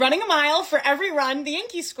running a mile for every run, the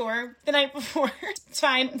Yankee score the night before. It's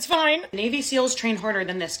fine. Navy SEALs train harder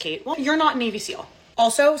than this, Kate. Well, you're not Navy SEAL.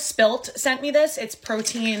 Also, Spilt sent me this. It's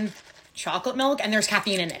protein chocolate milk, and there's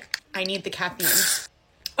caffeine in it. I need the caffeine.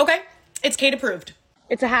 Okay, it's Kate approved.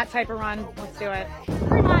 It's a hat type of run. Let's do it.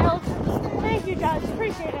 3 miles. Thank you, Judge.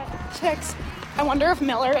 Appreciate it. 6. I wonder if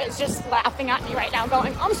Miller is just laughing at me right now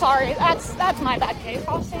going, I'm sorry, that's my bad, Kate.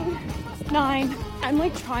 Crossing 9. I'm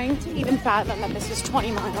like trying to even fathom that this is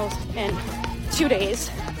 20 miles in 2 days.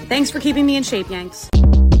 Thanks for keeping me in shape, Yanks.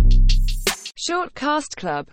 Short Cast Club.